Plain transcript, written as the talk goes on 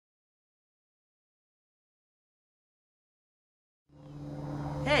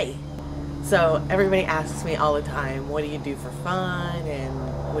Hey, so everybody asks me all the time, what do you do for fun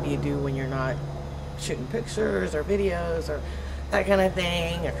and what do you do when you're not shooting pictures or videos or that kind of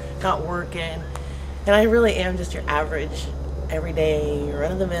thing, or not working? And I really am just your average, everyday,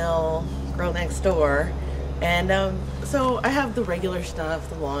 run-of-the-mill girl next door. And so I have the regular stuff,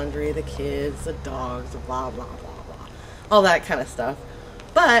 the laundry, the kids, the dogs, the blah, blah, blah, blah, all that kind of stuff.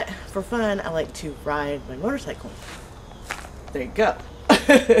 But for fun, I like to ride my motorcycle. There you go.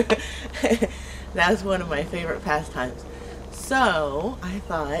 That's one of my favorite pastimes. So I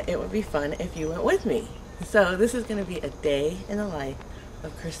thought it would be fun if you went with me. So this is going to be a day in the life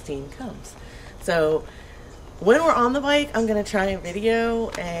of Kristine Combs. So when we're on the bike, I'm going to try and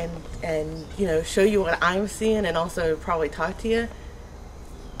video and you know, show you what I'm seeing and also probably talk to you.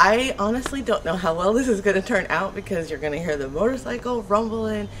 I honestly don't know how well this is going to turn out because you're going to hear the motorcycle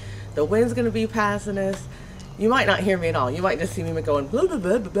rumbling, the wind's going to be passing us. You might not hear me at all. You might just see me going blah, blah,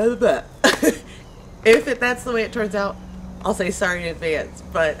 blah, blah, blah, blah. If that's the way it turns out, I'll say sorry in advance.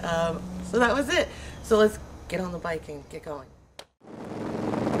 But so that was it. So let's get on the bike and get going.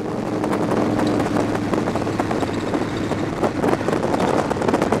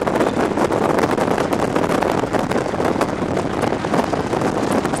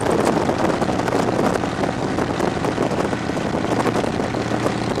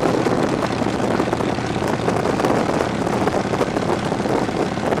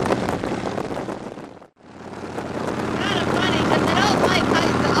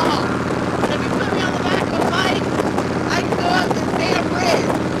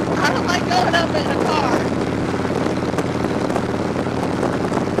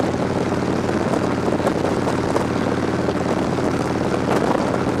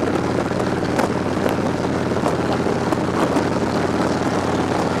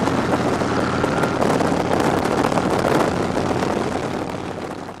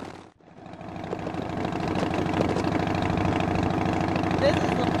 This is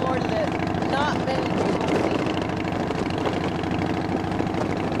the Florida that not many people see.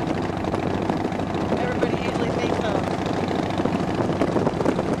 Everybody usually thinks of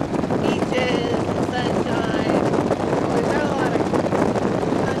beaches and sunshine. We've got a lot of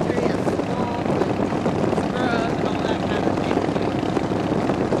country and swamp and scrub and all that kind of thing.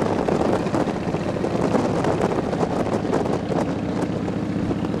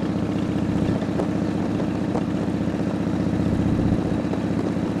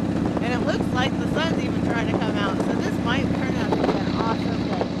 Looks like the sun's even trying to come out, so this might turn out to be an awesome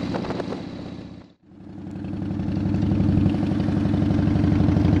day.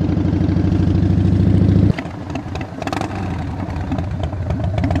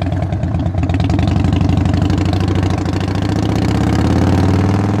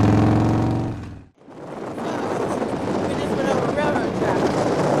 We just went over railroad tracks.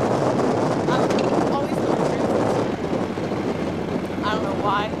 I've always thought I don't know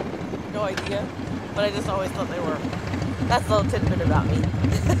why. No idea, but I just always thought they were. That's a little tidbit about me.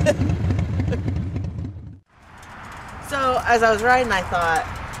 So as I was riding, I thought,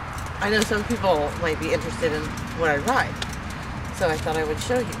 I know some people might be interested in what I ride, so I thought I would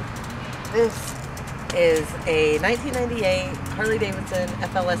show you. This is a 1998 Harley Davidson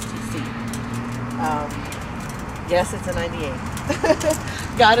FLSTC. Yes, it's a 98.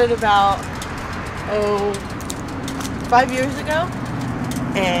 Got it about 5 years ago.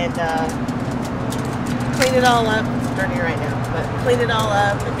 And cleaned it all up. It's dirty right now, but cleaned it all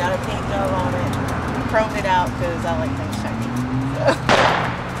up and got a paint job on it. Chromed it out because I like things shiny.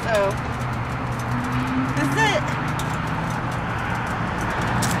 So this is it.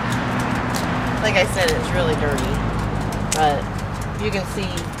 Like I said, it's really dirty, but you can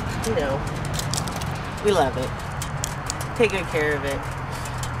see, you know, we love it. Take good care of it,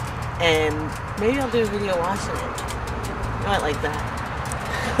 and maybe I'll do a video washing it. You might like that.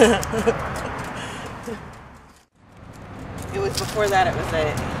 It was before that, it was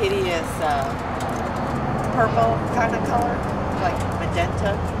a hideous purple kind of color, like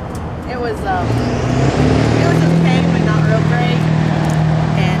magenta. It was okay, but not real great.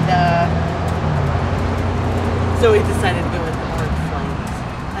 And so we decided to go with the orange flames.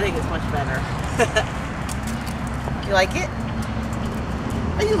 I think it's much better. You like it?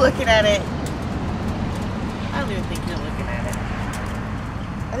 Are you looking at it? I don't even think you're looking at it.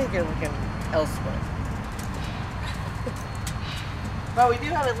 I think you're looking elsewhere. But we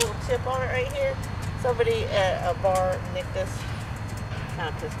do have a little chip on it right here. Somebody at a bar nicked this. Kind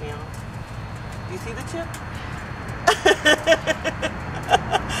of pissed me off. Do you see the chip?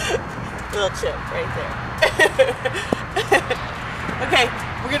 Little chip right there. Okay,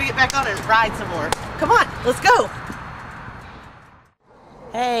 we're gonna get back on and ride some more. Come on, let's go.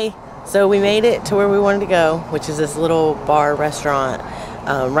 Hey, so we made it to where we wanted to go, which is this little bar restaurant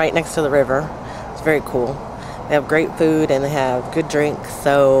right next to the river. It's very cool. They have great food and they have good drinks.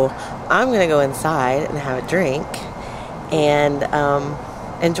 So I'm going to go inside and have a drink and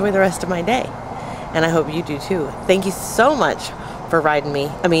enjoy the rest of my day. And I hope you do too. Thank you so much for riding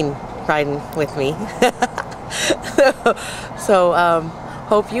with me. So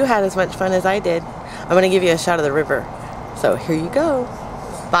hope you had as much fun as I did. I'm going to give you a shot of the river. So here you go.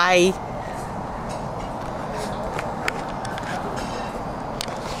 Bye.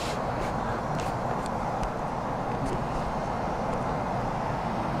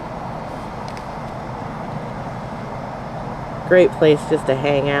 Great place just to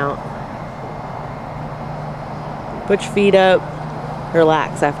hang out. Put your feet up,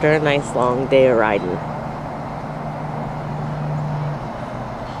 relax after a nice long day of riding.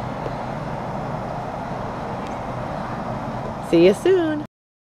 See you soon.